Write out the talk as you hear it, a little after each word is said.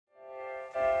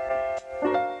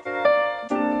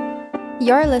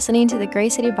You're listening to the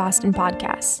Grace City Boston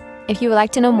podcast. If you would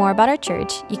like to know more about our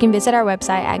church, you can visit our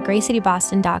website at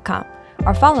gracecityboston.com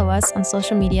or follow us on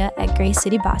social media at Grace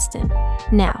City Boston.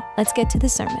 Now, let's get to the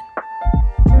sermon.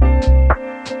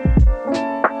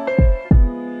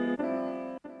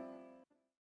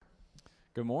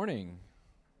 Good morning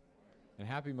and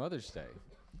happy Mother's Day.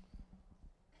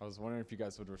 I was wondering if you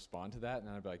guys would respond to that, and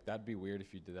I'd be like, that'd be weird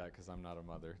if you did that because I'm not a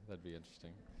mother. That'd be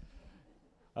interesting.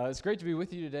 It's great to be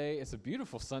with you today. It's a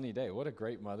beautiful sunny day. What a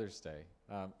great Mother's Day.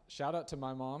 Shout out to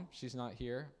my mom. She's not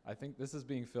here. I think this is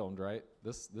being filmed, right?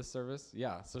 This service?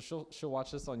 Yeah, so she'll watch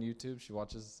this on YouTube. She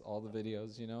watches all the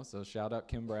videos, so shout out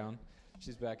Kim Brown.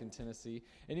 She's back in Tennessee.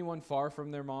 Anyone far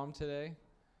from their mom today?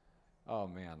 Oh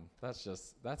man, that's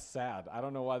sad. I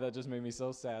don't know why that just made me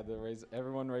so sad that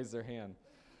everyone raised their hand.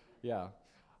 Yeah.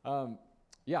 I'm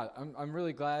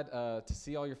really glad to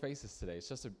see all your faces today. It's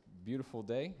just a beautiful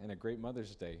day and a great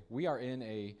Mother's Day. We are in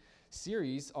a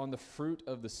series on the fruit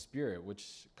of the Spirit,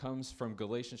 which comes from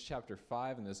Galatians chapter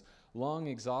 5 and this long,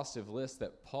 exhaustive list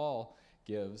that Paul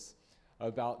gives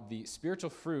about the spiritual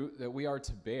fruit that we are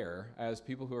to bear as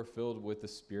people who are filled with the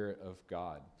Spirit of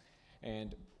God.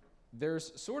 And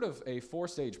there's sort of a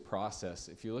four-stage process.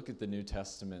 If you look at the New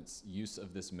Testament's use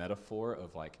of this metaphor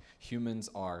of like humans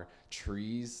are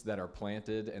trees that are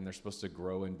planted and they're supposed to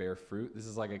grow and bear fruit, this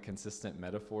is like a consistent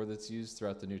metaphor that's used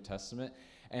throughout the New Testament.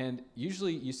 And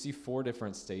usually you see four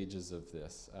different stages of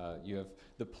this. You have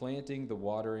the planting, the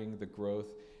watering, the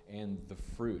growth, and the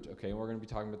fruit. Okay, and we're going to be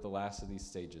talking about the last of these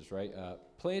stages, right?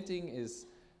 Planting is,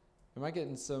 am I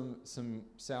getting some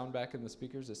sound back in the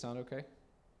speakers? Does it sound okay?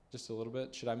 Just a little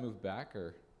bit. Should I move back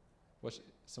or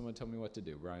someone tell me what to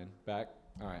do, Brian? Back?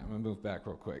 All right, I'm going to move back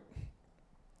real quick.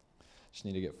 Just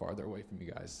need to get farther away from you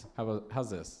guys. How's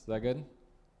this? Is that good?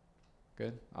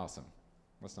 Good? Awesome.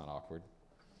 That's not awkward.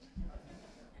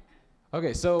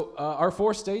 Okay, so our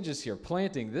four stages here.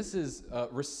 Planting, this is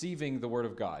receiving the Word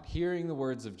of God, hearing the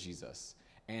words of Jesus,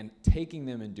 and taking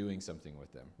them and doing something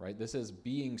with them, right? This is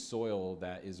being soil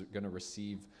that is going to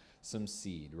receive some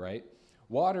seed, right?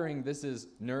 Watering, this is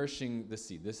nourishing the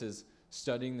seed. This is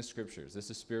studying the scriptures. This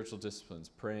is spiritual disciplines,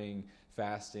 praying,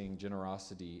 fasting,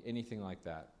 generosity, anything like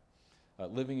that.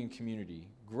 Living in community.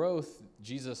 Growth,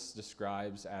 Jesus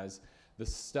describes as the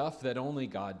stuff that only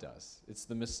God does. It's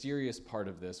the mysterious part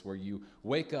of this where you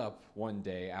wake up one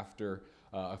day after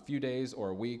a few days or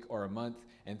a week or a month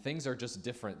and things are just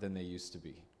different than they used to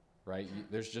be. Right?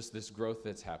 There's just this growth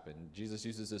that's happened. Jesus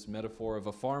uses this metaphor of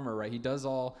a farmer, right? He does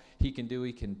all he can do.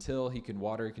 He can till, he can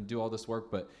water, he can do all this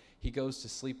work, but he goes to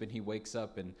sleep and he wakes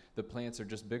up and the plants are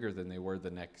just bigger than they were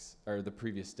the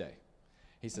previous day.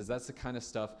 He says that's the kind of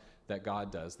stuff that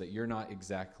God does, that you're not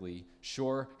exactly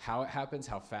sure how it happens,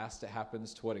 how fast it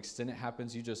happens, to what extent it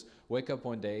happens. You just wake up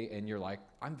one day and you're like,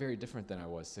 I'm very different than I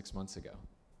was 6 months ago.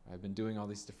 I've been doing all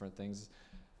these different things.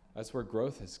 That's where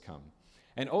growth has come.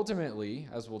 And ultimately,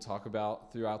 as we'll talk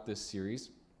about throughout this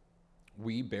series,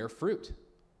 we bear fruit.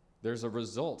 There's a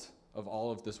result of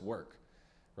all of this work,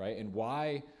 right? And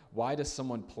why does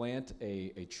someone plant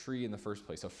a tree in the first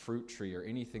place, a fruit tree or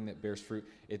anything that bears fruit?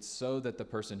 It's so that the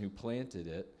person who planted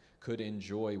it could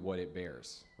enjoy what it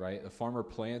bears, right? The farmer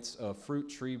plants a fruit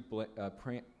tree,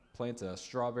 plants a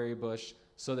strawberry bush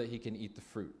so that he can eat the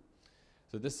fruit.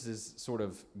 So this is sort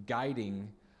of guiding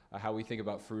how we think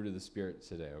about fruit of the Spirit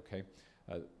today, okay?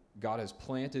 God has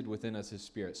planted within us his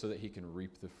Spirit so that he can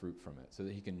reap the fruit from it, so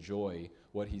that he can enjoy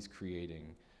what he's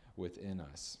creating within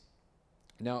us.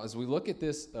 Now, as we look at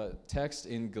this text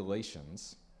in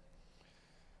Galatians,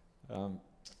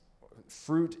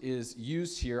 fruit is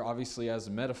used here, obviously, as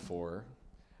a metaphor,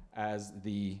 as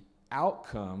the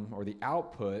outcome or the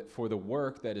output for the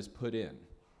work that is put in.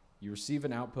 You receive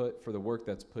an output for the work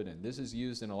that's put in. This is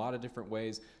used in a lot of different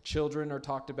ways. Children are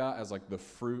talked about as like the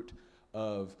fruit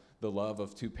of the love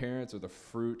of two parents, or the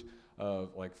fruit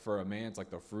of, like for a man, it's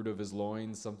like the fruit of his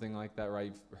loins, something like that,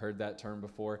 right? You've heard that term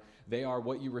before. They are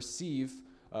what you receive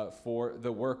for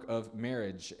the work of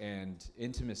marriage and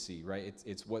intimacy, right?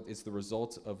 It's the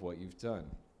result of what you've done.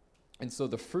 And so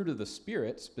the fruit of the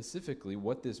Spirit, specifically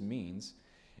what this means,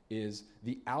 is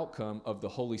the outcome of the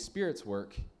Holy Spirit's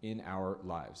work in our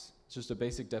lives. It's just a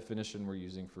basic definition we're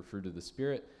using for fruit of the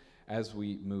Spirit as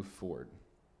we move forward.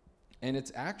 And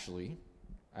it's actually,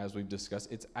 as we've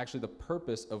discussed, it's actually the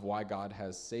purpose of why God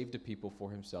has saved a people for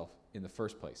himself in the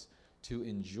first place, to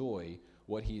enjoy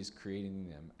what he is creating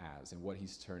them as and what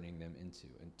he's turning them into,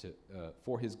 and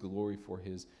for his glory, for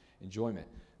his enjoyment.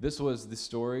 This was the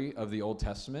story of the Old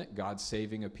Testament, God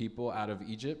saving a people out of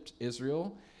Egypt,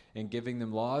 Israel, and giving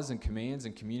them laws and commands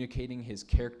and communicating his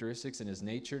characteristics and his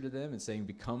nature to them and saying,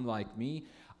 become like me.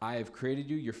 I have created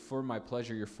you. You're for my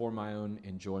pleasure. You're for my own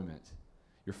enjoyment.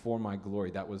 You're for my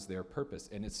glory. That was their purpose.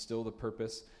 And it's still the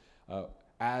purpose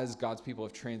as God's people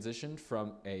have transitioned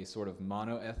from a sort of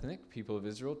mono-ethnic people of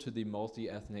Israel to the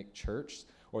multi-ethnic church,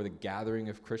 or the gathering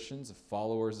of Christians, of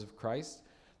followers of Christ.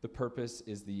 The purpose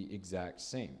is the exact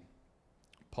same.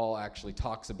 Paul actually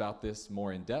talks about this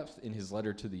more in depth in his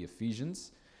letter to the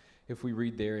Ephesians. If we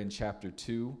read there in chapter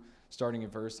 2, starting in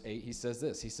verse 8, he says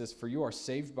this. He says, "For you are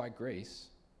saved by grace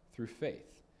through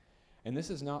faith. And this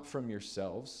is not from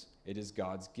yourselves, it is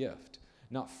God's gift,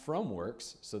 not from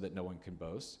works, so that no one can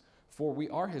boast. For we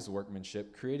are his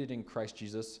workmanship, created in Christ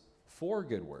Jesus for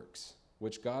good works,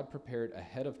 which God prepared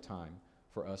ahead of time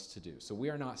for us to do." So we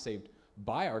are not saved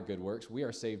by our good works, we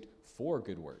are saved for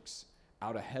good works,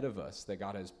 out ahead of us, that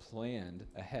God has planned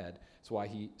ahead. That's why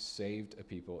he saved a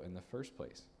people in the first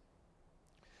place.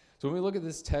 So when we look at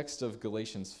this text of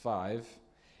Galatians 5,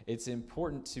 it's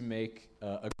important to make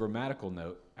a grammatical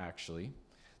note, actually,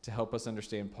 to help us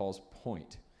understand Paul's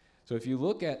point. So if you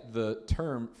look at the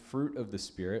term fruit of the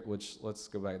Spirit, which, let's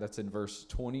go back, that's in verse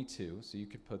 22, so you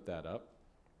could put that up.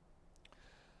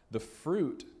 The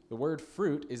word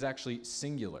fruit is actually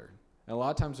singular. And a lot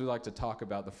of times we like to talk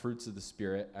about the fruits of the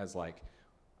Spirit as like,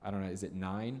 I don't know, is it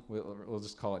 9? We'll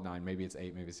just call it 9. Maybe it's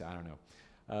 8, maybe it's, I don't know.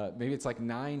 Maybe it's like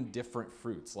 9 different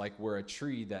fruits, like we're a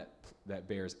tree that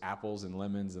bears apples and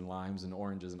lemons and limes and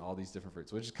oranges and all these different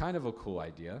fruits, which is kind of a cool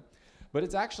idea. But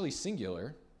it's actually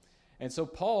singular. And so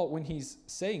Paul, when he's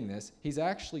saying this, he's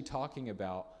actually talking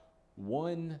about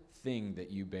one thing that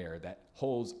you bear that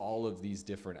holds all of these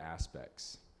different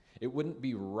aspects. It wouldn't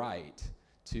be right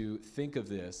to think of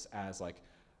this as like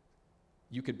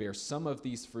you could bear some of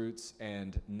these fruits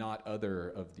and not other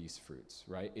of these fruits,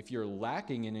 right? If you're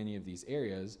lacking in any of these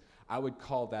areas, I would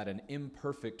call that an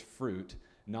imperfect fruit,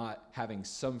 not having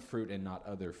some fruit and not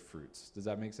other fruits. Does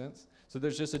that make sense? So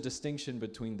there's just a distinction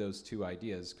between those two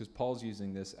ideas because Paul's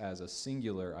using this as a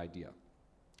singular idea.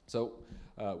 So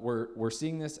we're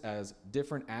seeing this as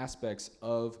different aspects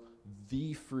of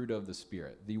the fruit of the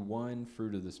Spirit, the one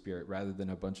fruit of the Spirit, rather than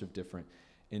a bunch of different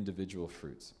individual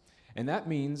fruits. And that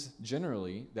means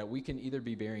generally that we can either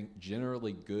be bearing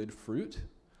generally good fruit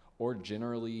or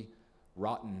generally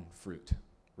rotten fruit,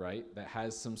 right? That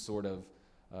has some sort of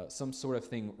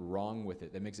thing wrong with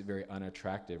it that makes it very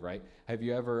unattractive, right? Have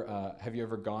you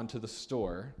ever gone to the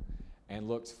store and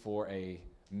looked for a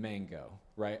mango,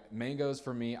 right? Mangoes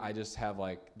for me, I just have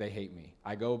they hate me.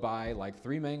 I go buy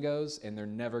 3 mangoes and they're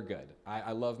never good.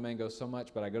 I love mangoes so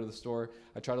much, but I go to the store,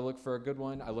 I try to look for a good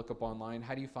one. I look up online,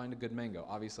 how do you find a good mango?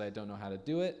 Obviously, I don't know how to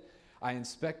do it. I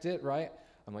inspect it, right?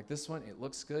 I'm like, this one, it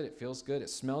looks good, it feels good, it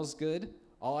smells good.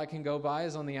 All I can go buy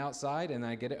is on the outside, and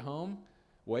I get it home,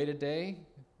 wait a day,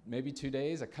 maybe 2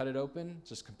 days, I cut it open,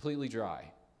 just completely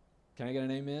dry. Can I get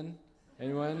an amen?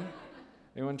 Anyone?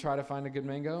 Anyone try to find a good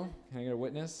mango? Can I get a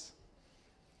witness?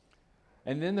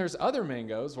 And then there's other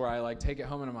mangoes where I take it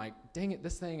home and I'm like, dang it,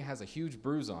 this thing has a huge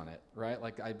bruise on it, right?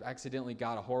 I accidentally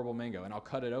got a horrible mango, and I'll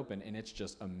cut it open and it's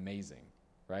just amazing,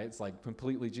 right? It's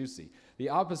completely juicy. The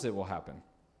opposite will happen.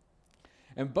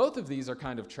 And both of these are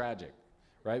kind of tragic,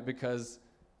 right? Because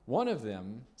one of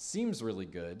them seems really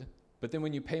good, but then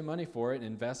when you pay money for it and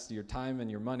invest your time and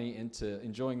your money into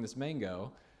enjoying this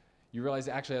mango, you realize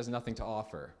it actually has nothing to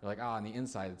offer. You're like, on the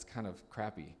inside, it's kind of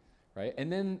crappy, right?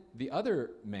 And then the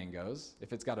other mangoes,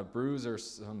 if it's got a bruise or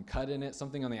some cut in it,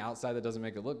 something on the outside that doesn't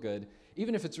make it look good,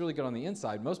 even if it's really good on the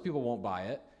inside, most people won't buy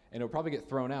it, and it'll probably get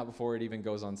thrown out before it even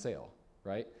goes on sale,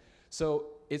 right? So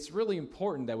it's really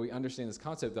important that we understand this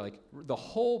concept that the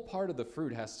whole part of the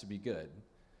fruit has to be good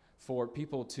for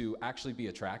people to actually be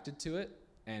attracted to it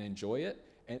and enjoy it,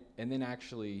 and then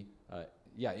actually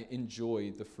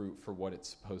enjoy the fruit for what it's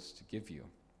supposed to give you.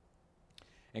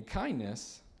 And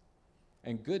kindness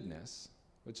and goodness,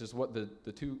 which is what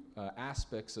the two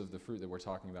aspects of the fruit that we're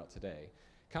talking about today,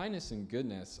 kindness and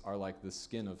goodness are like the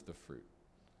skin of the fruit.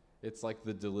 It's like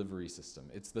the delivery system.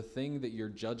 It's the thing that you're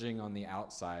judging on the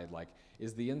outside,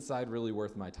 is the inside really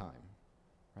worth my time,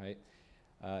 right?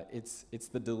 It's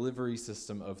the delivery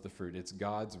system of the fruit. It's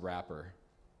God's wrapper.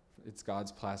 It's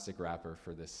God's plastic wrapper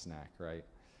for this snack, right?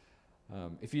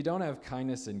 If you don't have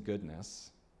kindness and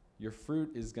goodness, your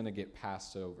fruit is going to get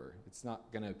passed over. It's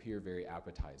not going to appear very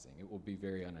appetizing. It will be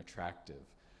very unattractive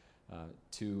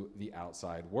to the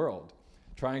outside world.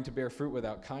 Trying to bear fruit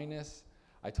without kindness,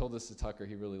 I told this to Tucker,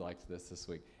 he really liked this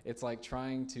week. It's like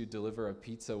trying to deliver a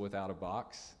pizza without a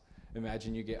box.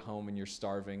 Imagine you get home and you're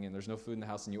starving and there's no food in the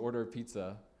house and you order a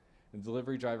pizza, and the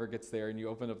delivery driver gets there and you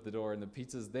open up the door and the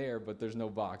pizza's there, but there's no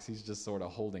box. He's just sort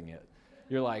of holding it.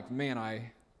 you're like, man,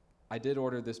 I did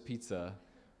order this pizza,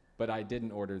 but I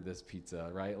didn't order this pizza,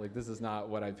 right? Like, this is not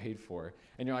what I paid for.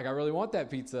 And you're like, I really want that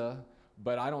pizza,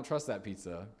 but I don't trust that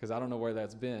pizza because I don't know where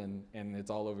that's been, and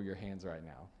it's all over your hands right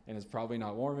now. And it's probably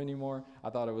not warm anymore. I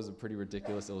thought it was a pretty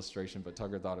ridiculous illustration, but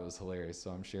Tucker thought it was hilarious,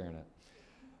 so I'm sharing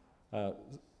it.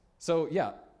 So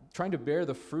yeah, trying to bear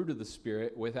the fruit of the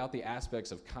Spirit without the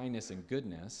aspects of kindness and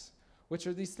goodness, which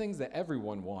are these things that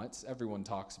everyone wants, everyone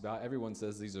talks about, everyone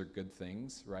says these are good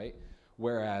things, right?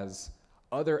 Whereas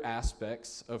other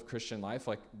aspects of Christian life,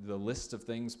 like the list of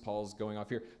things Paul's going off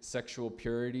here, sexual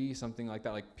purity, something like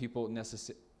that, like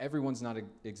everyone's not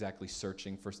exactly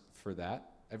searching for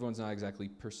that. Everyone's not exactly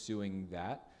pursuing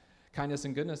that. Kindness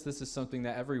and goodness, this is something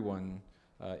that everyone,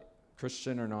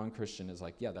 Christian or non-Christian, is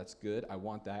like, yeah, that's good, I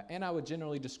want that. And I would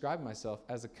generally describe myself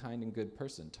as a kind and good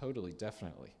person, totally,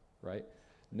 definitely, right?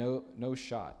 No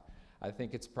shot. I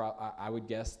think I would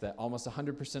guess that almost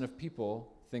 100% of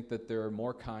people think that they're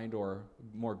more kind or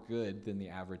more good than the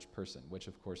average person, which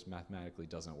of course mathematically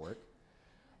doesn't work.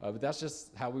 But that's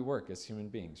just how we work as human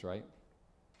beings, right?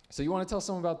 So you want to tell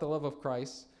someone about the love of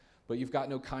Christ, but you've got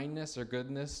no kindness or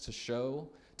goodness to show,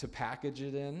 to package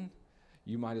it in,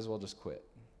 you might as well just quit.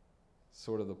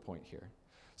 Sort of the point here.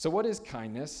 So what is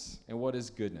kindness and what is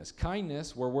goodness?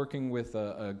 Kindness, we're working with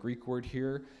a Greek word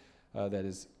here that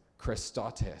is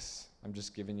Christotes. I'm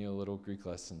just giving you a little Greek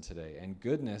lesson today. And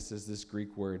goodness is this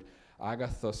Greek word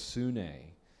agathosune.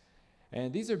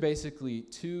 And these are basically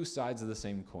two sides of the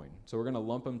same coin. So we're going to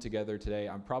lump them together today.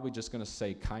 I'm probably just going to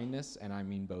say kindness, and I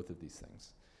mean both of these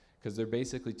things, because they're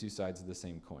basically two sides of the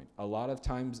same coin. A lot of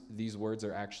times these words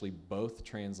are actually both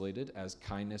translated as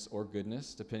kindness or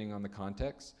goodness, depending on the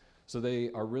context. So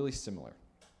they are really similar.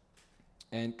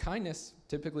 And kindness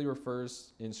typically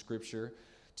refers in Scripture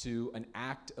to an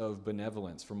act of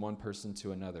benevolence from one person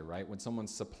to another, right? When someone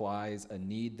supplies a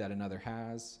need that another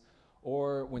has,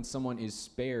 or when someone is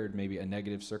spared maybe a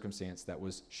negative circumstance that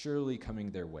was surely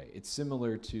coming their way. It's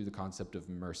similar to the concept of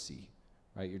mercy,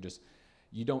 right?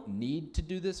 You don't need to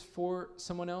do this for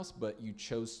someone else, but you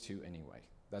chose to anyway.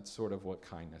 That's sort of what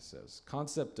kindness is.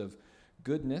 Concept of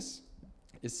goodness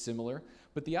is similar,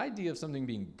 but the idea of something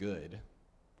being good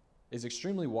is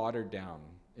extremely watered down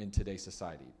in today's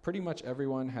society. Pretty much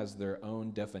everyone has their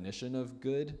own definition of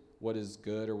good, what is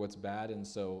good or what's bad, and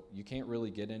so you can't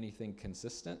really get anything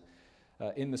consistent.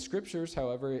 In the Scriptures,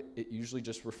 however, it usually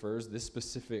just refers, this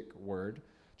specific word,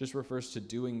 just refers to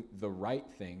doing the right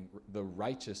thing, the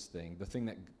righteous thing, the thing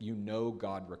that you know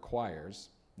God requires,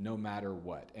 no matter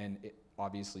what. And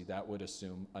obviously that would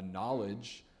assume a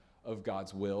knowledge of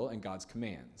God's will and God's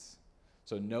commands.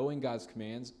 So knowing God's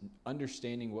commands,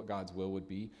 understanding what God's will would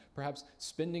be, perhaps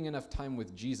spending enough time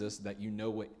with Jesus that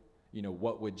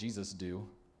what would Jesus do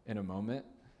in a moment,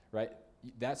 right?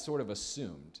 That's sort of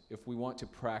assumed. If we want to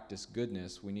practice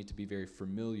goodness, we need to be very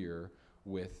familiar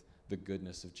with the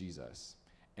goodness of Jesus.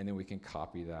 And then we can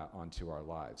copy that onto our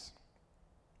lives.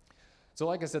 So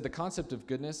like I said, the concept of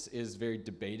goodness is very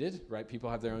debated, right? People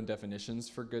have their own definitions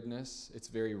for goodness. It's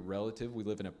very relative. We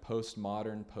live in a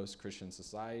postmodern, post-Christian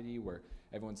society where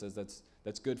everyone says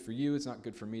that's good for you, it's not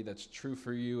good for me, that's true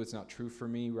for you, it's not true for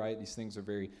me, right? These things are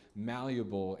very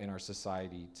malleable in our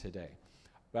society today.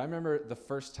 But I remember the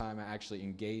first time I actually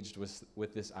engaged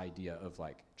with this idea of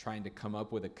like trying to come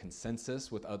up with a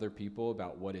consensus with other people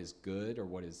about what is good or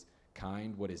what is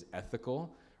kind, what is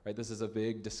ethical, right? This is a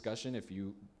big discussion if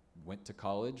you went to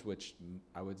college, which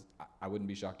I wouldn't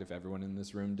be shocked if everyone in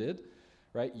this room did,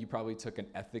 right? You probably took an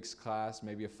ethics class,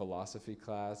 maybe a philosophy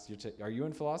class. Are you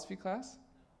in philosophy class?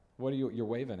 What are you're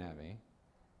waving at me?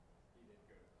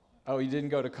 Oh, you didn't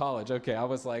go to college. Okay, I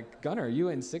was like, Gunnar, are you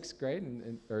in 6th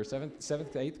grade or 7th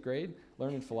to 8th grade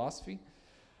learning philosophy?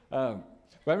 But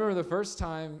I remember the first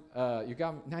time you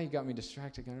got me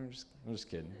distracted, Gunnar. I'm just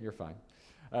kidding. You're fine.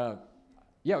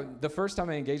 The first time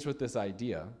I engaged with this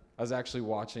idea, I was actually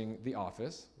watching The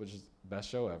Office, which is the best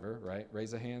show ever, right?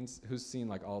 Raise of hands. Who's seen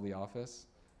like all The Office?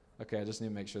 Okay, I just need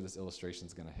to make sure this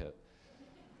illustration's gonna hit.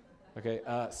 Okay,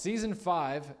 season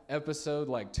 5, episode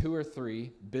like 2 or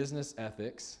 3, business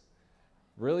ethics.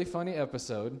 Really funny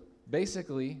episode.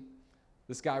 Basically,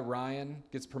 this guy Ryan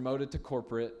gets promoted to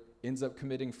corporate, ends up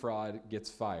committing fraud, gets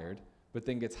fired, but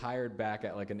then gets hired back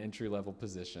at like an entry-level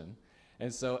position.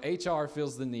 And so HR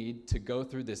feels the need to go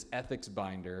through this ethics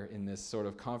binder in this sort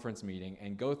of conference meeting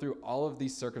and go through all of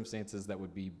these circumstances that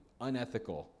would be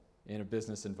unethical in a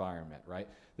business environment, right?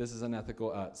 This is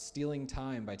unethical. Stealing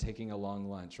time by taking a long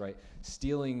lunch, right?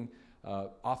 Stealing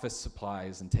office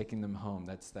supplies and taking them home.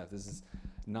 That's theft. This is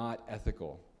not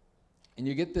ethical. And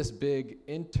you get this big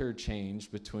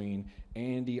interchange between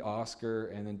Andy, Oscar,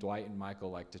 and then Dwight and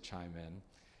Michael like to chime in.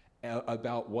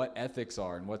 about what ethics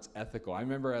are and what's ethical. I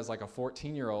remember as like a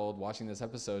 14-year-old watching this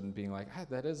episode and being like,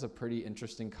 that is a pretty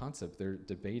interesting concept. They're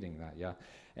debating that, yeah.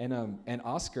 And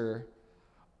Oscar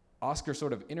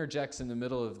sort of interjects in the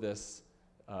middle of this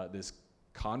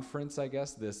conference, I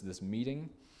guess, this meeting,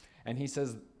 and he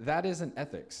says, that isn't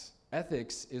ethics.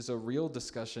 Ethics is a real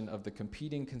discussion of the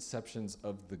competing conceptions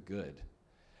of the good.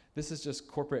 This is just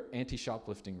corporate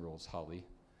anti-shoplifting rules, Holly.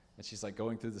 And she's like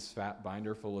going through this fat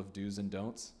binder full of do's and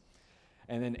don'ts.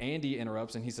 And then Andy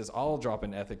interrupts and he says, I'll drop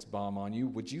an ethics bomb on you.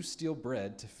 Would you steal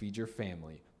bread to feed your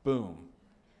family? Boom.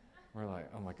 We're like,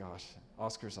 oh my gosh.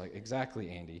 Oscar's like, exactly,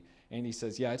 Andy. Andy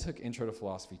says, yeah, I took intro to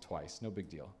philosophy twice. No big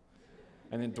deal.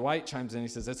 And then Dwight chimes in. He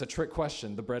says, it's a trick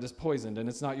question. The bread is poisoned and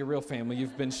it's not your real family.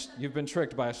 You've been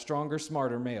tricked by a stronger,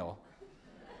 smarter male.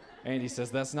 Andy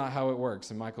says, that's not how it works.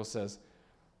 And Michael says,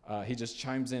 he just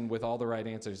chimes in with all the right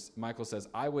answers. Michael says,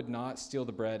 I would not steal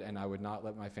the bread and I would not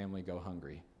let my family go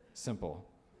hungry. Simple.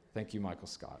 Thank you, Michael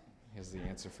Scott. He has the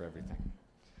answer for everything.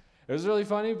 It was really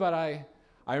funny, but I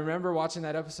remember watching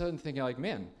that episode and thinking like,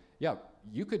 man, yeah,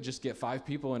 you could just get 5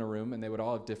 people in a room and they would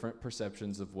all have different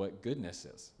perceptions of what goodness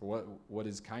is, or what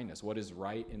is kindness, what is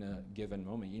right in a given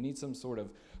moment. You need some sort of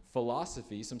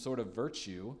philosophy, some sort of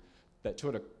virtue that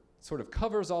sort of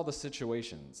covers all the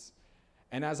situations.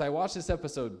 And as I watch this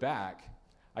episode back,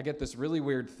 I get this really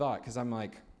weird thought because I'm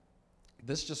like,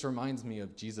 this just reminds me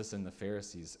of Jesus and the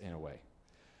Pharisees in a way.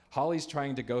 Holly's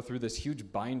trying to go through this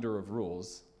huge binder of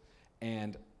rules,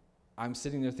 and I'm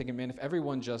sitting there thinking, man, if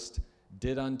everyone just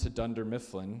did unto Dunder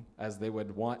Mifflin as they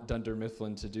would want Dunder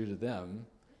Mifflin to do to them,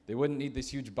 they wouldn't need this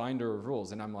huge binder of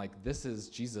rules. And I'm like, this is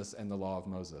Jesus and the law of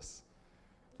Moses.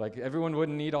 Like, everyone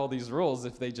wouldn't need all these rules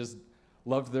if they just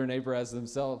loved their neighbor as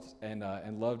themselves and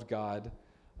loved God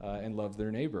and loved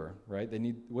their neighbor, right?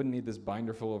 They wouldn't need this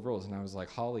binder full of rules. And I was like,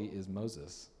 Holly is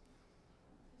Moses.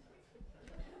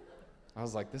 I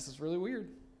was like, this is really weird.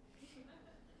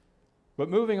 But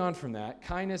moving on from that,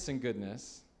 kindness and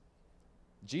goodness,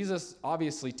 Jesus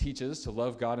obviously teaches to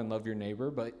love God and love your neighbor,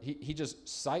 but he just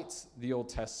cites the Old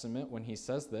Testament when he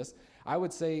says this. I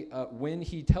would say when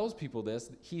he tells people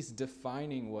this, he's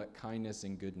defining what kindness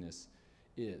and goodness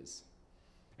is.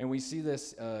 And we see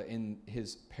this in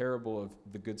his parable of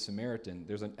the Good Samaritan.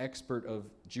 There's an expert of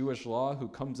Jewish law who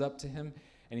comes up to him,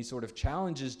 and he sort of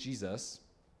challenges Jesus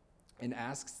and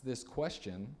asks this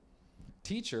question,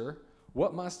 Teacher,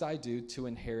 what must I do to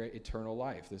inherit eternal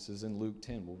life? This is in Luke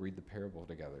 10. We'll read the parable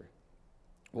together.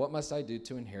 What must I do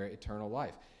to inherit eternal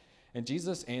life? And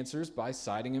Jesus answers by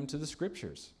citing him to the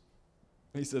scriptures.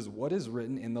 He says, what is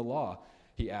written in the law?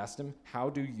 He asked him, how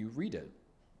do you read it?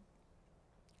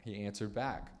 He answered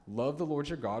back, love the Lord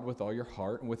your God with all your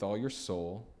heart and with all your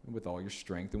soul and with all your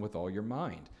strength and with all your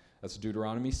mind. That's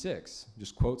Deuteronomy 6,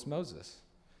 just quotes Moses.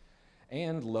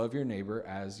 And love your neighbor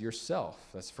as yourself.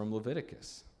 That's from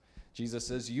Leviticus. Jesus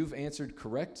says, you've answered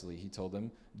correctly, he told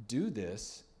them. Do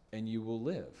this and you will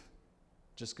live.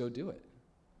 Just go do it.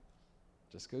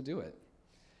 Just go do it.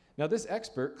 Now this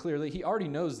expert, clearly, he already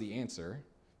knows the answer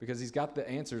because he's got the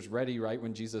answers ready right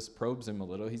when Jesus probes him a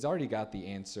little. He's already got the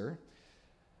answer.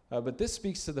 But this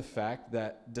speaks to the fact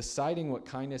that deciding what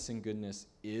kindness and goodness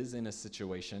is in a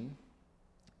situation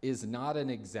is not an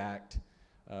exact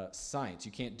science.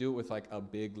 You can't do it with like a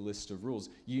big list of rules.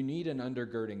 You need an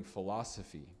undergirding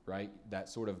philosophy, right, that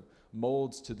sort of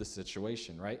molds to the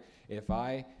situation, right? If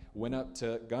I went up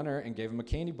to Gunnar and gave him a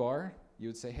candy bar, you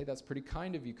would say, hey, that's pretty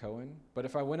kind of you, Cohen. But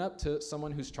if I went up to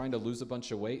someone who's trying to lose a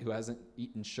bunch of weight, who hasn't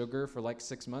eaten sugar for like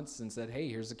 6 months and said, hey,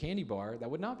 here's a candy bar, that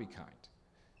would not be kind,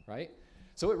 right?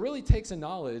 So it really takes a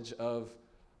knowledge of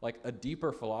like a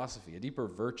deeper philosophy, a deeper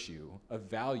virtue, a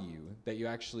value that you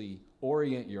actually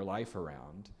orient your life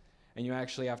around. And you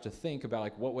actually have to think about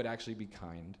like what would actually be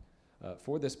kind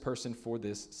for this person, for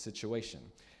this situation.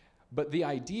 But the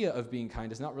idea of being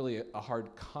kind is not really a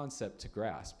hard concept to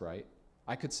grasp, right?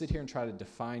 I could sit here and try to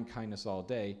define kindness all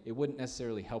day. It wouldn't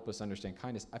necessarily help us understand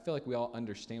kindness. I feel like we all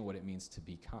understand what it means to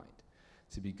be kind,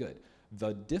 to be good.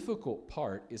 The difficult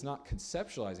part is not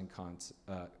conceptualizing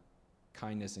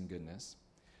kindness and goodness.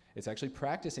 It's actually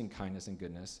practicing kindness and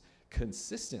goodness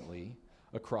consistently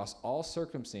across all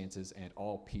circumstances and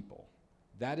all people.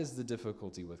 That is the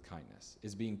difficulty with kindness,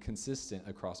 is being consistent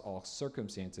across all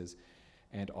circumstances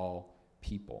and all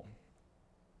people.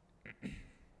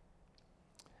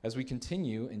 As we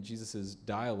continue in Jesus'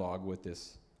 dialogue with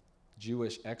this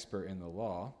Jewish expert in the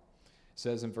law, it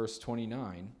says in verse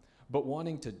 29, but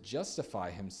wanting to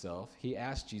justify himself, he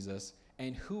asked Jesus,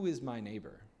 and who is my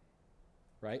neighbor?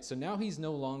 Right? So now he's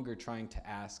no longer trying to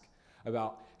ask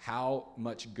about how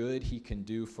much good he can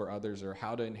do for others or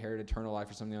how to inherit eternal life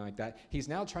or something like that. He's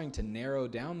now trying to narrow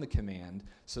down the command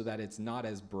so that it's not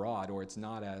as broad or it's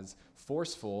not as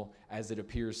forceful as it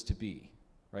appears to be,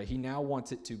 right? He now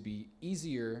wants it to be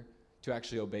easier to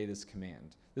actually obey this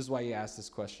command. This is why he asked this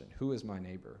question, who is my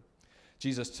neighbor?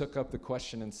 Jesus took up the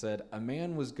question and said, a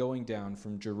man was going down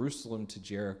from Jerusalem to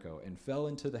Jericho and fell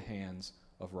into the hands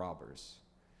of robbers.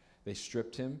 They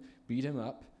stripped him, beat him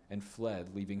up, and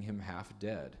fled, leaving him half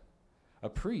dead. A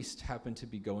priest happened to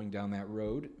be going down that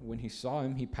road. When he saw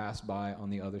him, he passed by on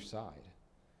the other side.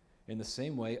 In the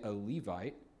same way, a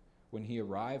Levite, when he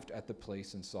arrived at the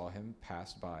place and saw him,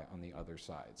 passed by on the other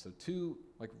side. So two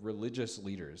religious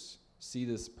leaders see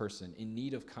this person in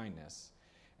need of kindness,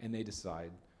 and they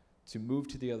decide to move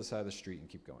to the other side of the street and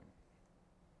keep going.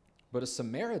 But a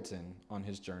Samaritan on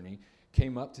his journey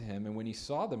came up to him, and when he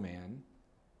saw the man,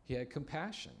 he had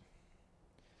compassion.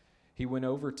 He went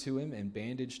over to him and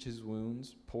bandaged his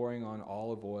wounds, pouring on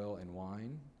olive oil and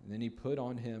wine. And then he put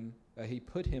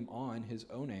him on his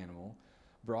own animal,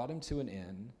 brought him to an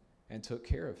inn, and took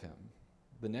care of him.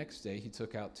 The next day he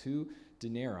took out 2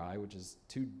 denarii, which is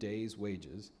 2 days'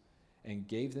 wages, and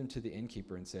gave them to the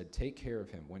innkeeper and said, take care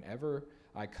of him. Whenever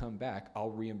I come back,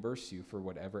 I'll reimburse you for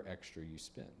whatever extra you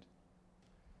spend.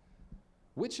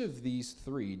 Which of these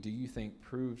 3 do you think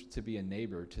proved to be a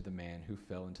neighbor to the man who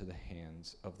fell into the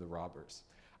hands of the robbers?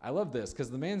 I love this because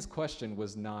the man's question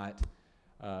was not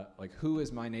who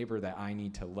is my neighbor that I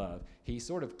need to love? He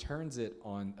sort of turns it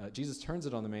on, Jesus turns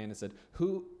it on the man and said,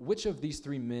 which of these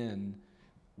 3 men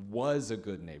was a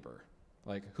good neighbor?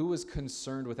 Who was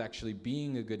concerned with actually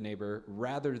being a good neighbor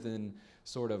rather than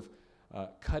sort of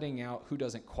cutting out who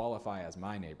doesn't qualify as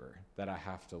my neighbor that I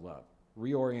have to love?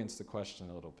 Reorients the question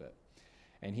a little bit.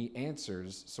 And he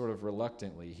answers sort of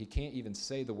reluctantly. He can't even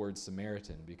say the word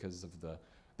Samaritan because of the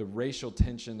racial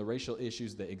tension, the racial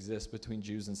issues that exist between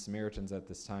Jews and Samaritans at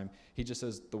this time. He just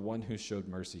says, the one who showed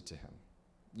mercy to him.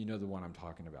 You know the one I'm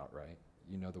talking about, right?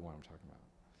 You know the one I'm talking about.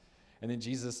 And then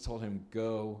Jesus told him,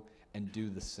 go and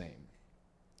do the same.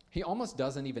 He almost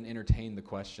doesn't even entertain the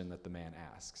question that the man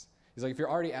asks. He's like, if you're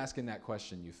already asking that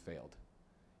question, you've failed.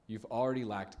 You've already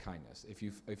lacked kindness if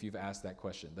you've asked that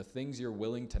question. The things you're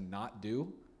willing to not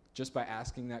do just by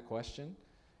asking that question,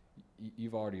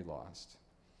 you've already lost.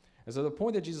 And so the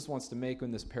point that Jesus wants to make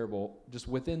in this parable, just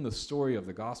within the story of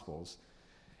the Gospels,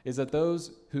 is that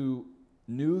those who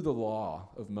knew the law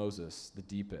of Moses the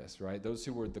deepest, right? Those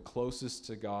who were the closest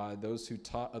to God, those who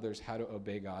taught others how to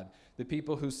obey God, the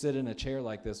people who sit in a chair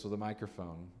like this with a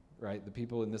microphone, right? The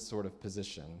people in this sort of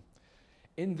position,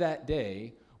 in that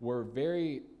day were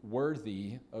very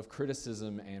worthy of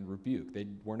criticism and rebuke. They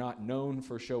were not known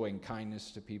for showing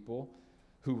kindness to people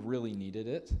who really needed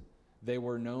it. They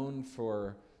were known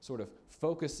for sort of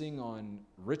focusing on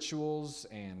rituals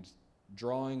and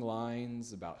drawing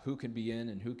lines about who can be in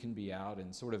and who can be out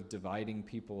and sort of dividing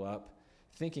people up,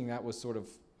 thinking that was sort of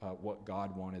what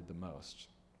God wanted the most.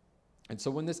 And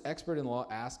so when this expert in law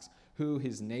asks who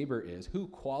his neighbor is, who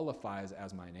qualifies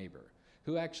as my neighbor,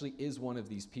 who actually is one of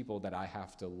these people that I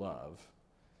have to love,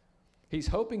 he's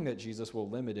hoping that Jesus will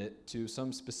limit it to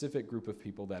some specific group of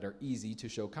people that are easy to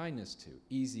show kindness to,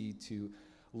 easy to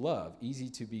love, easy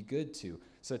to be good to,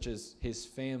 such as his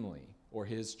family or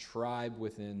his tribe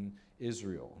within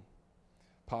Israel,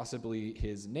 possibly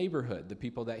his neighborhood, the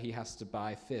people that he has to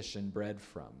buy fish and bread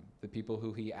from, the people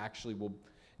who he actually will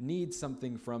need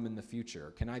something from in the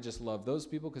future. Can I just love those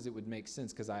people because it would make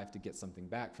sense because I have to get something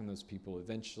back from those people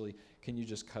eventually? Can you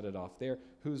just cut it off there?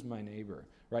 Who's my neighbor,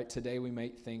 right? Today we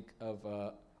might think of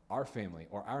our family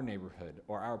or our neighborhood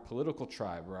or our political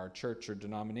tribe or our church or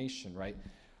denomination, right?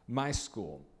 My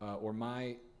school or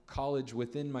my college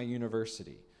within my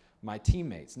university, my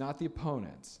teammates, not the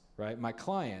opponents, right? My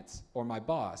clients or my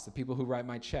boss, the people who write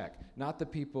my check, not the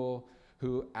people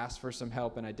who asked for some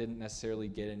help and I didn't necessarily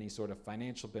get any sort of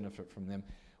financial benefit from them.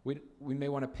 We may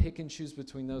want to pick and choose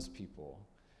between those people.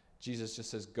 Jesus just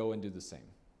says, go and do the same.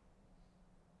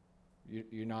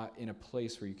 You're not in a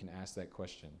place where you can ask that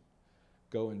question.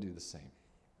 Go and do the same.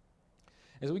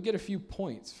 As we get a few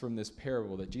points from this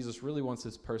parable that Jesus really wants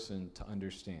this person to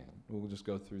understand, we'll just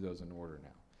go through those in order now.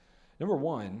 Number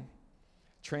 1,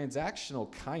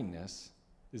 transactional kindness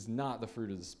is not the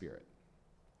fruit of the Spirit.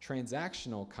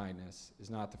 Transactional kindness is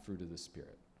not the fruit of the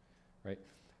Spirit, right?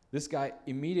 This guy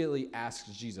immediately asks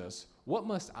Jesus, what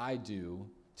must I do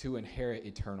to inherit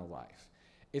eternal life?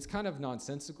 It's kind of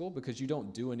nonsensical because you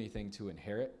don't do anything to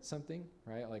inherit something,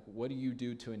 right? Like, what do you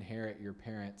do to inherit your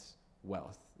parents'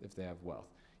 wealth if they have wealth?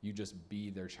 You just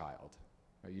be their child,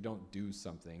 right? You don't do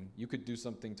something. You could do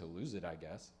something to lose it, I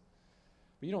guess.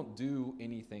 but you don't do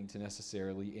anything to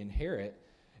necessarily inherit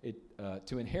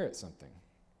something.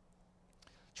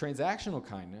 Transactional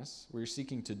kindness, where you're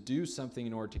seeking to do something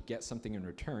in order to get something in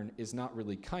return, is not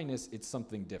really kindness, it's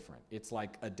something different. It's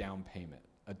like a down payment,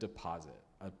 a deposit,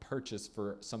 a purchase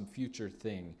for some future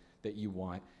thing that you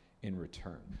want in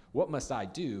return. What must I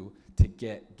do to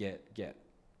get,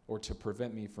 or to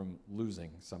prevent me from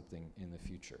losing something in the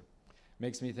future?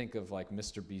 Makes me think of like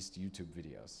Mr. Beast YouTube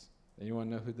videos. Anyone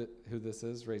know who this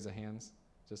is? Raise a hands.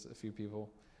 Just a few people.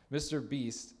 Mr.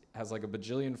 Beast has like a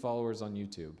bajillion followers on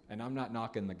YouTube, and I'm not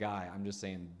knocking the guy. I'm just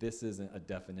saying this isn't a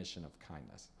definition of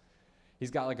kindness. He's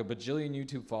got like a bajillion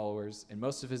YouTube followers, and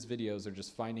most of his videos are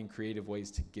just finding creative ways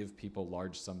to give people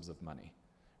large sums of money,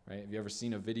 right? Have you ever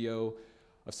seen a video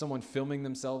of someone filming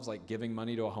themselves like giving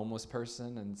money to a homeless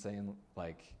person and saying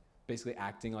like, basically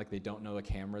acting like they don't know the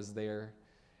camera's there,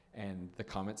 and the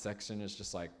comment section is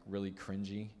just like really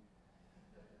cringy?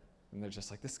 And they're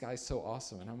just like, this guy's so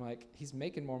awesome. And I'm like, he's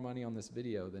making more money on this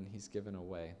video than he's given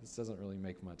away. This doesn't really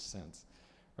make much sense,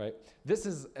 right? This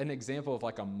is an example of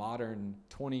like a modern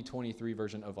 2023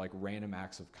 version of like random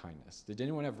acts of kindness. Did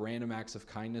anyone have random acts of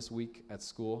kindness week at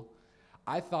school?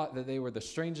 I thought that they were the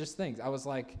strangest things. I was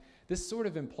like, this sort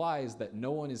of implies that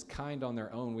no one is kind on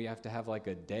their own. We have to have like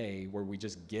a day where we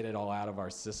just get it all out of our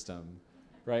system,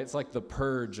 right? It's like the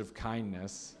purge of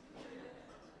kindness.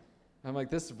 I'm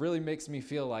like, this really makes me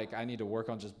feel like I need to work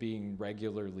on just being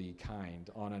regularly kind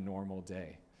on a normal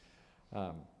day.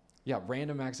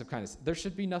 Random acts of kindness. There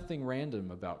should be nothing random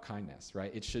about kindness,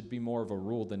 right? It should be more of a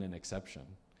rule than an exception.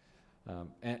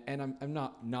 And I'm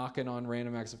not knocking on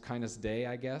Random Acts of Kindness Day,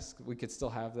 I guess. We could still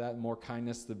have that. More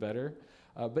kindness, the better.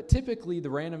 But typically,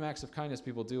 the random acts of kindness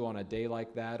people do on a day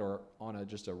like that, or on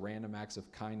just a random acts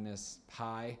of kindness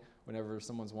pie, whenever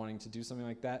someone's wanting to do something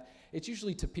like that, it's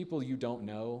usually to people you don't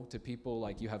know, to people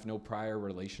like you have no prior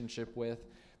relationship with,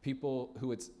 people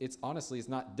who it's honestly, it's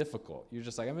not difficult. You're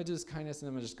just like, I'm going to do this kindness and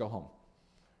I'm going to just go home,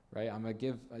 right? I'm going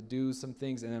to do some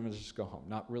things and then I'm going to just go home.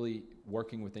 Not really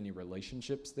working with any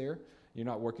relationships there. You're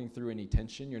not working through any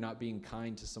tension. You're not being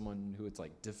kind to someone who it's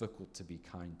like difficult to be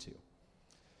kind to,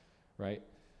 right?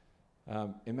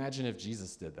 Imagine if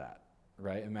Jesus did that,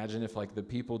 right? Imagine if like the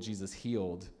people Jesus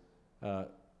healed,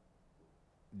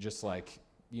 just like,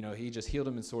 he just healed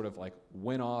them and sort of like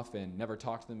went off and never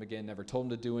talked to them again, never told them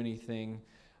to do anything.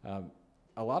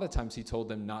 A lot of times he told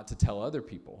them not to tell other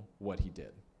people what he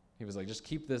did. He was like, just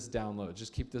keep this down low.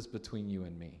 Just keep this between you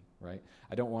and me, right?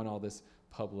 I don't want all this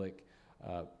public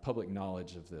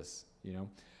knowledge of this,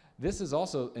 This is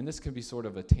also, and this can be sort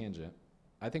of a tangent.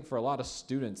 I think for a lot of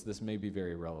students, this may be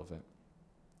very relevant.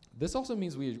 This also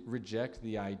means we reject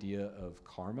the idea of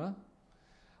karma.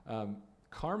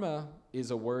 Karma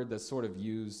is a word that's sort of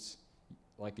used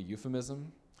like a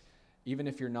euphemism. Even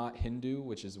if you're not Hindu,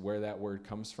 which is where that word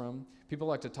comes from, people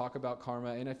like to talk about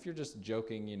karma. And if you're just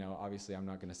joking, obviously I'm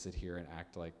not going to sit here and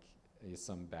act like it's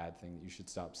some bad thing that you should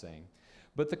stop saying.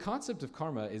 But the concept of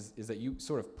karma is that you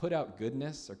sort of put out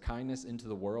goodness or kindness into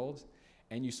the world,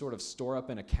 and you sort of store up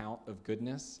an account of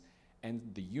goodness, and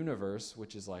the universe,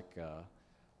 which is like an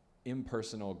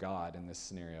impersonal God in this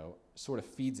scenario, sort of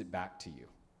feeds it back to you.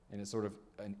 And it's sort of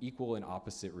an equal and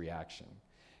opposite reaction.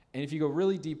 And if you go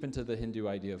really deep into the Hindu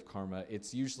idea of karma,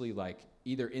 it's usually like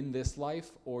either in this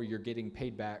life or you're getting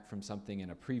paid back from something in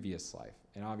a previous life.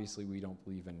 And obviously we don't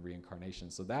believe in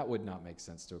reincarnation, so that would not make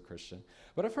sense to a Christian.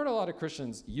 But I've heard a lot of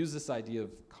Christians use this idea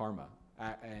of karma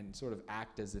and sort of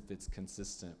act as if it's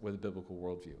consistent with a biblical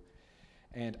worldview.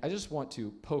 And I just want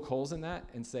to poke holes in that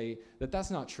and say that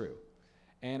that's not true.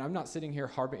 And I'm not sitting here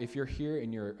if you're here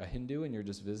and you're a Hindu and you're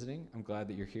just visiting, I'm glad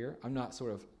that you're here. I'm not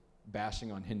sort of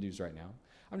bashing on Hindus right now.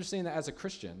 I'm just saying that as a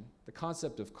Christian, the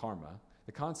concept of karma,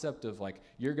 the concept of like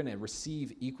you're going to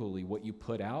receive equally what you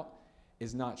put out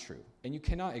is not true. And you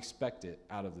cannot expect it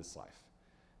out of this life.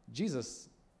 Jesus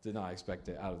did not expect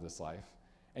it out of this life.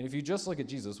 And if you just look at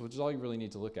Jesus, which is all you really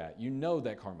need to look at, you know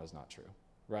that karma is not true,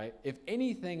 right? If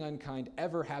anything unkind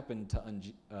ever happened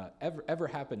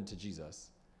to Jesus,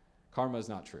 karma is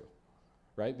not true,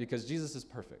 right? Because Jesus is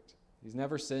perfect. He's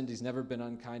never sinned. He's never been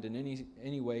unkind in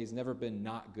any way. He's never been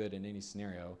not good in any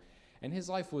scenario. And his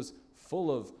life was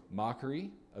full of mockery,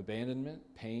 abandonment,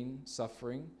 pain,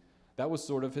 suffering. That was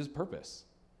sort of his purpose.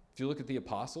 If you look at the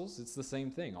apostles, it's the same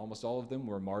thing. Almost all of them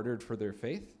were martyred for their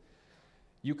faith.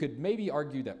 You could maybe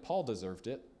argue that Paul deserved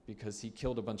it because he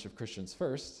killed a bunch of Christians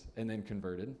first and then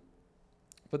converted.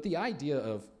 But the idea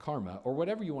of karma, or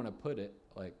whatever you want to put it,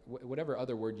 like whatever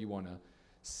other word you want to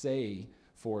say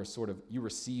for sort of you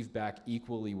receive back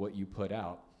equally what you put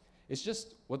out, it's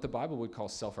just what the Bible would call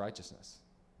self-righteousness.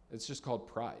 It's just called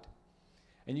pride.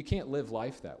 And you can't live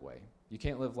life that way. You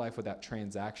can't live life with that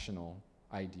transactional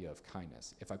idea of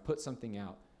kindness. If I put something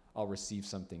out, I'll receive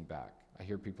something back. I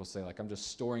hear people say, like, I'm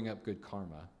just storing up good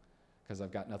karma because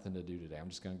I've got nothing to do today. I'm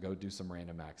just going to go do some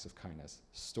random acts of kindness,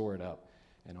 store it up,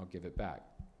 and I'll give it back.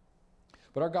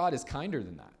 But our God is kinder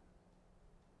than that.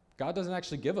 God doesn't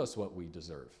actually give us what we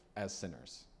deserve as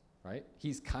sinners, right?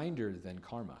 He's kinder than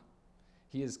karma.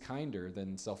 He is kinder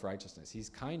than self-righteousness. He's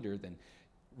kinder than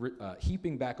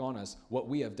heaping back on us what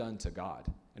we have done to God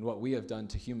and what we have done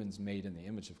to humans made in the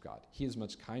image of God. He is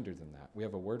much kinder than that. We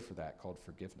have a word for that called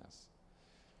forgiveness.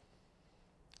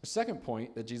 The second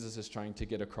point that Jesus is trying to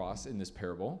get across in this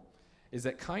parable is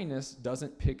that kindness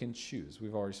doesn't pick and choose.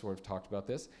 We've already sort of talked about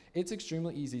this. It's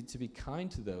extremely easy to be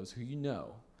kind to those who you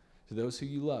know, to those who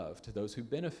you love, to those who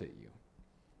benefit you.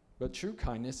 But true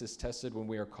kindness is tested when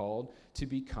we are called to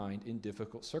be kind in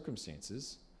difficult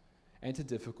circumstances and to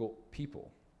difficult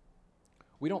people.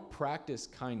 We don't practice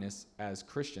kindness as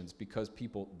Christians because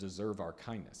people deserve our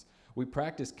kindness. We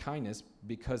practice kindness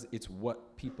because it's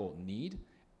what people need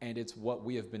and it's what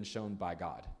we have been shown by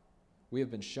God. We have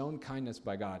been shown kindness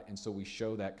by God, and so we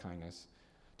show that kindness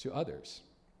to others.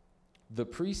 The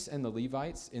priests and the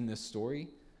Levites in this story,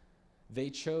 they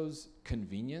chose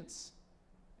convenience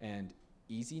and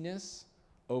easiness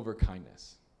over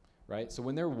kindness, right? So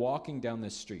when they're walking down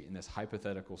this street in this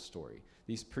hypothetical story,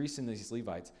 these priests and these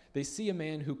Levites, they see a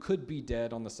man who could be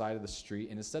dead on the side of the street,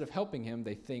 and instead of helping him,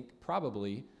 they think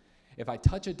probably, if I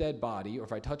touch a dead body or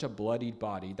if I touch a bloodied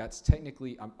body, that's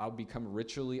technically, I'll become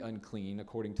ritually unclean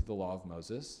according to the law of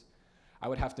Moses. I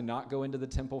would have to not go into the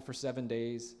temple for 7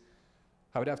 days.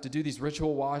 I would have to do these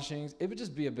ritual washings. It would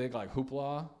just be a big like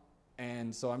hoopla.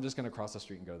 And so I'm just going to cross the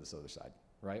street and go to this other side,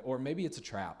 right? Or maybe it's a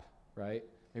trap, right?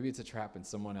 Maybe it's a trap and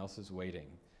someone else is waiting.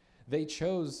 They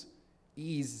chose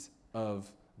ease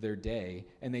of their day,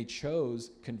 and they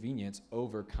chose convenience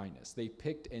over kindness. They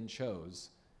picked and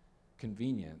chose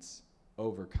convenience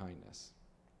over kindness.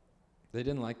 They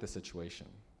didn't like the situation.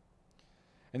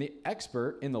 And the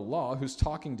expert in the law who's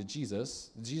talking to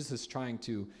Jesus is trying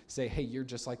to say, hey, you're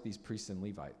just like these priests and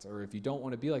Levites. Or if you don't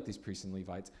want to be like these priests and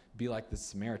Levites, be like this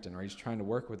Samaritan, right? He's trying to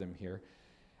work with him here.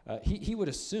 He would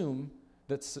assume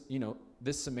that,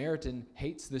 this Samaritan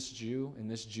hates this Jew, and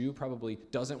this Jew probably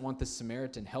doesn't want the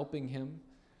Samaritan helping him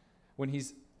when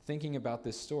he's thinking about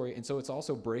this story. And so it's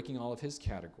also breaking all of his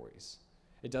categories.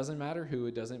 It doesn't matter who,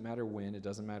 it doesn't matter when, it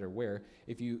doesn't matter where.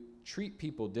 If you treat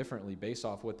people differently based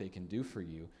off what they can do for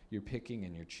you, you're picking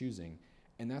and you're choosing.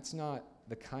 And that's not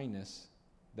the kindness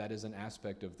that is an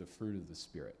aspect of the fruit of the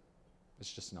Spirit.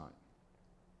 It's just not.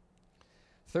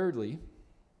 Thirdly,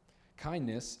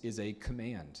 kindness is a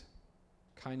command.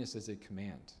 Kindness is a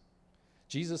command.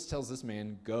 Jesus tells this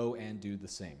man, go and do the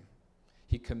same.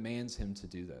 He commands him to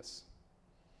do this.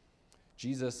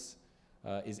 Jesus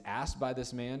is asked by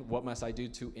this man, what must I do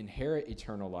to inherit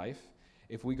eternal life?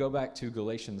 If we go back to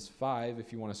Galatians 5,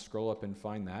 if you want to scroll up and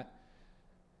find that,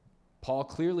 Paul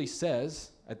clearly says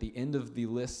at the end of the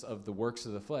list of the works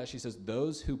of the flesh, he says,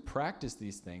 those who practice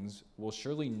these things will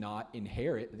surely not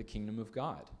inherit the kingdom of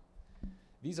God.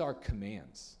 These are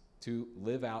commands to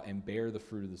live out and bear the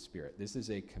fruit of the Spirit. This is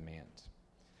a command.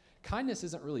 Kindness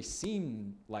isn't really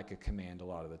seen like a command a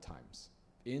lot of the times.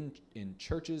 In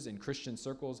churches, in Christian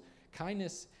circles,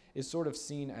 kindness is sort of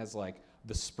seen as like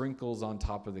the sprinkles on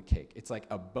top of the cake. It's like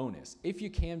a bonus. If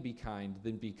you can be kind,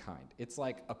 then be kind. It's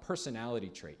like a personality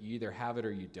trait. You either have it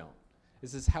or you don't.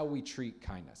 This is how we treat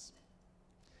kindness.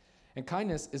 And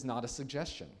kindness is not a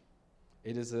suggestion.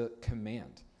 It is a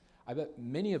command. I bet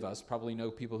many of us probably know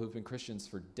people who've been Christians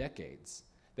for decades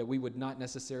that we would not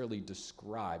necessarily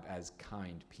describe as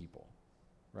kind people,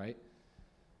 right?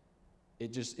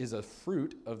 It just is a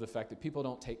fruit of the fact that people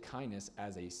don't take kindness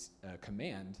as a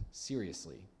command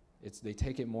seriously. They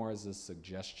take it more as a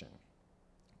suggestion.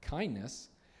 Kindness,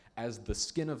 as the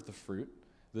skin of the fruit,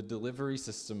 the delivery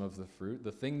system of the fruit,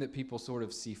 the thing that people sort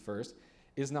of see first,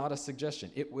 is not a suggestion.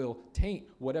 It will taint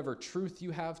whatever truth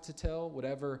you have to tell,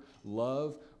 whatever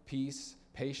love, peace,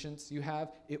 patience you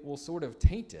have. It will sort of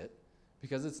taint it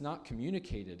because it's not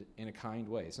communicated in a kind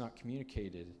way. It's not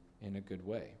communicated in a good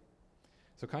way.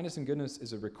 So kindness and goodness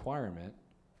is a requirement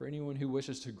for anyone who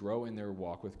wishes to grow in their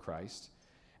walk with Christ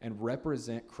and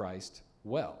represent Christ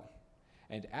well.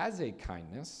 And as a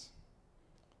kindness,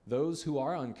 those who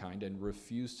are unkind and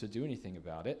refuse to do anything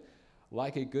about it,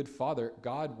 like a good father,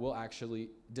 God will actually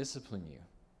discipline you.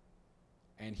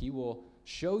 And he will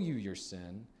show you your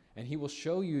sin, and he will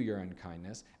show you your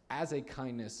unkindness as a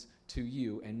kindness to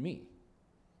you and me.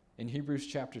 In Hebrews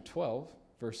chapter 12,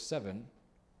 verse 7,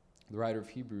 the writer of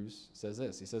Hebrews says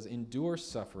this. He says, endure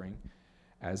suffering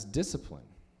as discipline.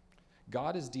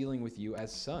 God is dealing with you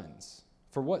as sons.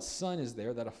 For what son is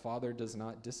there that a father does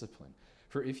not discipline?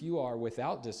 For if you are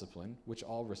without discipline, which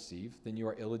all receive, then you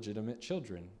are illegitimate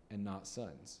children and not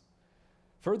sons.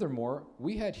 Furthermore,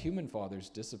 we had human fathers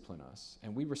discipline us,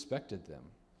 and we respected them.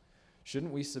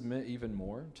 Shouldn't we submit even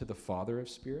more to the Father of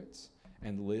spirits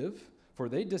and live? For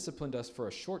they disciplined us for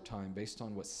a short time based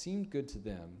on what seemed good to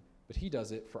them, but he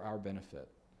does it for our benefit,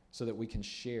 so that we can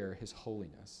share his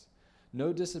holiness.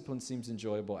 No discipline seems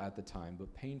enjoyable at the time,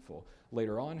 but painful.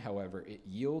 Later on, however, it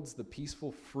yields the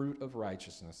peaceful fruit of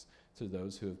righteousness to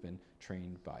those who have been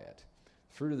trained by it.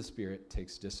 Fruit of the Spirit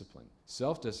takes discipline,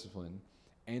 self-discipline,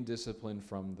 and discipline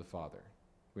from the Father.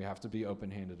 We have to be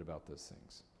open-handed about those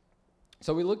things.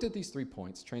 So we looked at these 3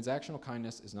 points. Transactional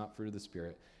kindness is not fruit of the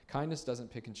Spirit. Kindness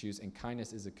doesn't pick and choose, and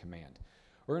kindness is a command.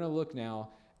 We're going to look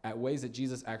now at ways that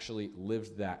Jesus actually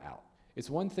lived that out. It's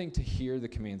one thing to hear the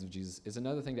commands of Jesus. It's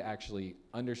another thing to actually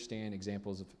understand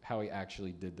examples of how he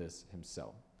actually did this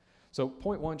himself. So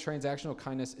point 1, transactional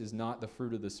kindness is not the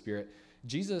fruit of the Spirit.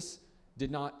 Jesus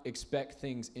did not expect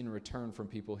things in return from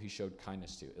people he showed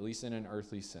kindness to, at least in an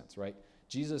earthly sense, right?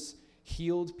 Jesus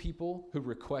healed people who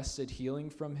requested healing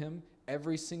from him.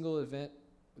 Every single event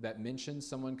that mentions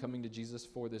someone coming to Jesus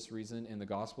for this reason in the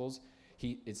Gospels,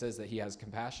 it says that he has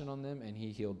compassion on them and he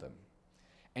healed them.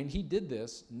 And he did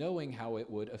this knowing how it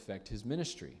would affect his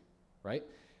ministry, right?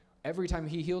 Every time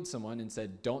he healed someone and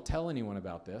said, don't tell anyone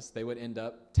about this, they would end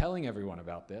up telling everyone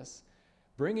about this,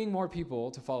 bringing more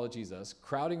people to follow Jesus,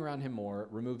 crowding around him more,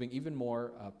 removing even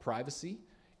more privacy,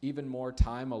 even more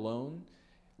time alone,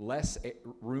 less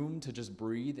room to just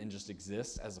breathe and just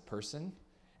exist as a person.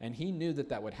 And he knew that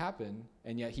that would happen,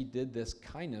 and yet he did this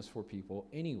kindness for people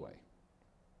anyway.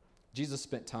 Jesus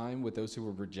spent time with those who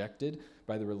were rejected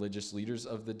by the religious leaders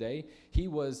of the day. He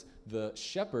was the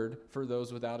shepherd for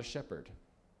those without a shepherd.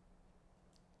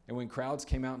 And when crowds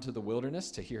came out into the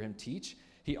wilderness to hear him teach,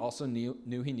 he also knew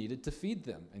he needed to feed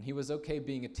them. And he was okay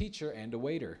being a teacher and a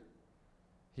waiter.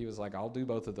 He was like, I'll do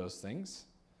both of those things.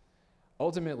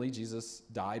 Ultimately, Jesus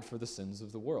died for the sins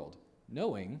of the world,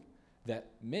 knowing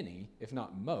that many, if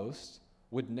not most,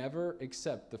 would never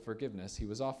accept the forgiveness he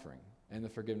was offering and the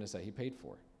forgiveness that he paid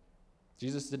for.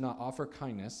 Jesus did not offer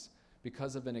kindness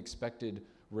because of an expected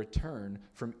return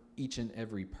from each and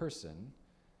every person.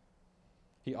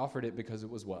 He offered it because it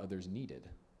was what others needed.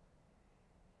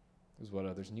 It was what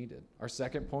others needed. Our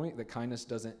second point, that kindness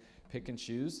doesn't pick and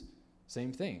choose,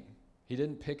 same thing. He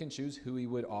didn't pick and choose who he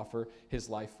would offer his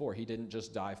life for. He didn't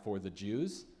just die for the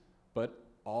Jews, but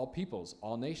all peoples,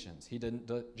 all nations. He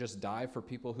didn't just die for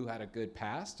people who had a good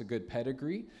past, a good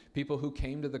pedigree, people who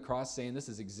came to the cross saying, this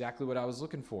is exactly what I was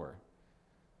looking for.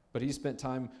 But he spent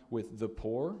time with the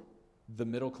poor, the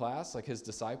middle class, like his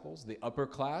disciples, the upper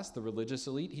class, the religious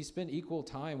elite. He spent equal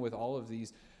time with all of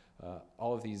these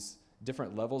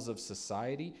different levels of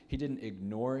society. He didn't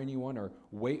ignore anyone or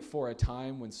wait for a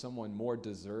time when someone more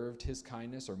deserved his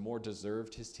kindness or more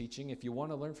deserved his teaching. If you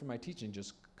want to learn from my teaching,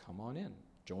 just come on in.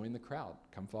 Join the crowd.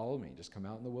 Come follow me. Just come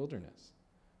out in the wilderness.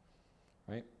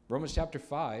 Right? Romans chapter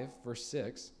 5, verse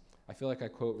 6. I feel like I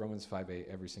quote Romans 5:8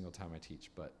 every single time I teach,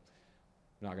 but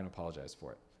I'm not going to apologize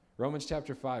for it. Romans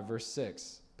chapter 5, verse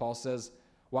 6. Paul says,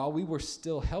 while we were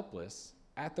still helpless,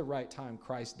 at the right time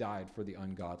Christ died for the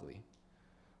ungodly.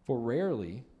 For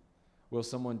rarely will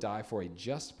someone die for a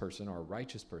just person or a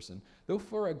righteous person, though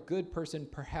for a good person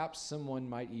perhaps someone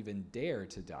might even dare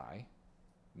to die.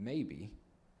 Maybe.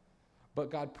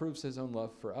 But God proves his own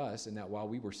love for us in that while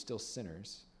we were still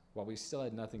sinners, while we still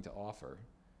had nothing to offer,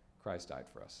 Christ died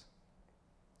for us.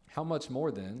 How much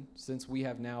more then, since we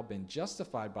have now been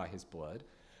justified by his blood,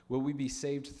 will we be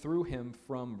saved through him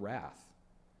from wrath?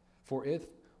 For if,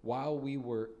 while we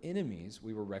were enemies,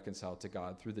 we were reconciled to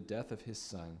God through the death of his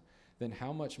Son, then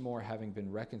how much more, having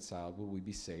been reconciled, will we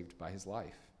be saved by his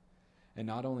life? And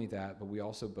not only that, but we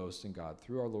also boast in God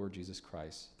through our Lord Jesus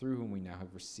Christ, through whom we now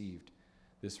have received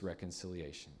this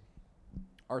reconciliation.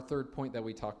 Our third point that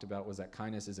we talked about was that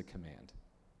kindness is a command,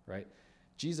 right?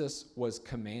 Jesus was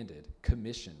commanded,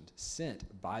 commissioned,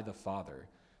 sent by the Father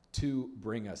to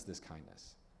bring us this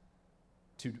kindness,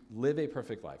 to live a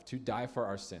perfect life, to die for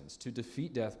our sins, to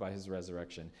defeat death by his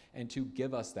resurrection, and to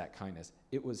give us that kindness.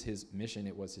 It was his mission,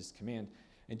 it was his command,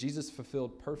 and Jesus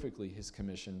fulfilled perfectly his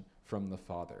commission from the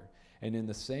Father. And in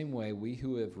the same way, we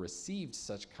who have received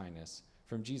such kindness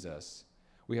from Jesus,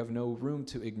 we have no room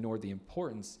to ignore the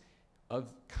importance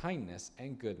of kindness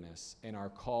and goodness in our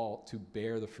call to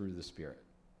bear the fruit of the Spirit.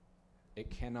 It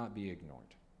cannot be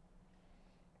ignored.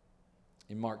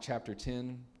 In Mark chapter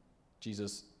 10,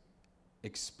 Jesus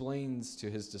explains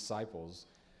to his disciples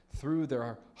through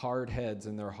their hard heads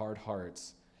and their hard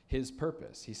hearts his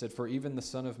purpose. He said, for even the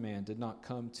Son of Man did not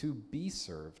come to be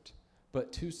served,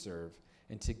 but to serve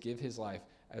and to give his life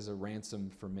as a ransom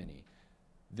for many.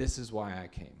 This is why I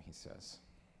came, he says.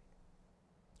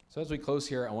 So as we close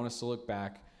here, I want us to look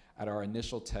back at our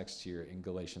initial text here in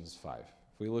Galatians 5.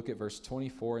 If we look at verse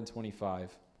 24 and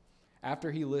 25,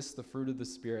 after he lists the fruit of the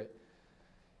Spirit,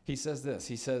 he says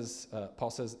this. Paul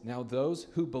says, now those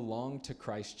who belong to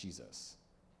Christ Jesus,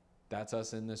 that's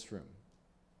us in this room.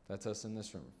 That's us in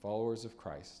this room, followers of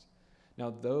Christ. Now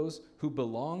those who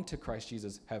belong to Christ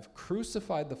Jesus have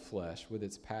crucified the flesh with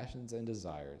its passions and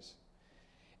desires.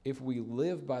 If we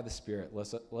live by the Spirit,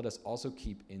 let us also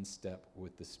keep in step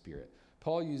with the Spirit.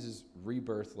 Paul uses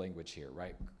rebirth language here,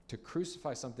 right? To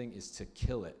crucify something is to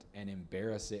kill it and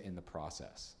embarrass it in the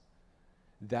process.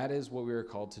 That is what we are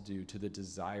called to do to the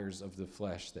desires of the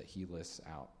flesh that he lists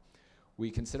out. We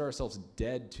consider ourselves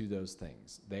dead to those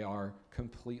things. They are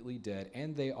completely dead,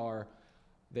 and they are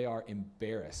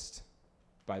embarrassed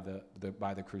by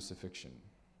the crucifixion.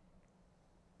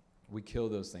 We kill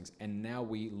those things, and now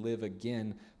we live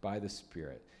again by the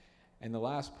Spirit. And the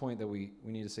last point that we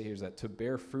need to say here is that to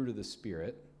bear fruit of the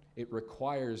Spirit, it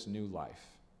requires new life.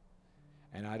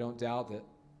 And I don't doubt that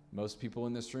most people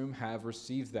in this room have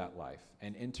received that life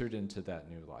and entered into that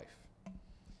new life.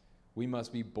 We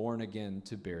must be born again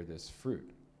to bear this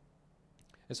fruit.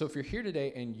 And so if you're here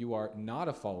today and you are not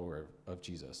a follower of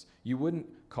Jesus, you wouldn't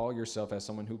call yourself as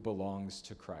someone who belongs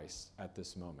to Christ at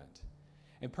this moment.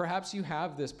 And perhaps you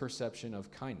have this perception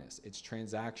of kindness. It's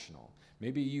transactional.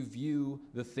 Maybe you view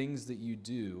the things that you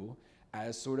do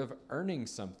as sort of earning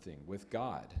something with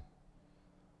God.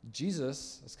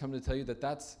 Jesus has come to tell you that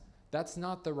that's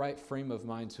not the right frame of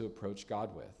mind to approach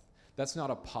God with. That's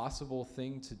not a possible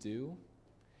thing to do.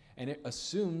 And it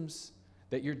assumes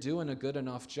that you're doing a good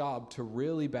enough job to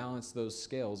really balance those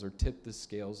scales or tip the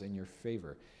scales in your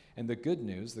favor. And the good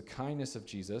news, the kindness of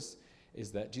Jesus,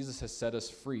 is that Jesus has set us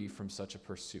free from such a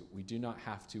pursuit. We do not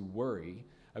have to worry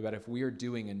about if we are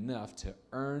doing enough to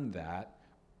earn that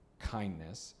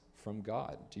kindness from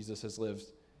God. Jesus has lived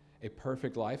a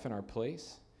perfect life in our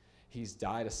place. He's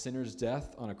died a sinner's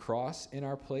death on a cross in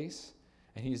our place,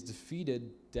 and he's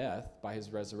defeated death by his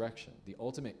resurrection, the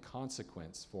ultimate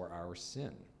consequence for our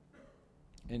sin.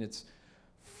 And it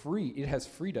has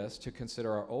freed us to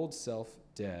consider our old self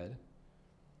dead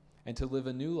and to live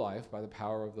a new life by the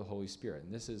power of the Holy Spirit.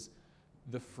 And this is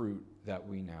the fruit that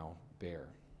we now bear.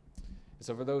 And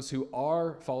so for those who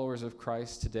are followers of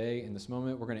Christ today, in this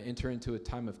moment, we're going to enter into a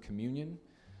time of communion.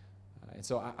 And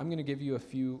so I'm going to give you a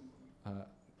few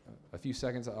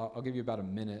seconds. I'll give you about a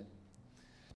minute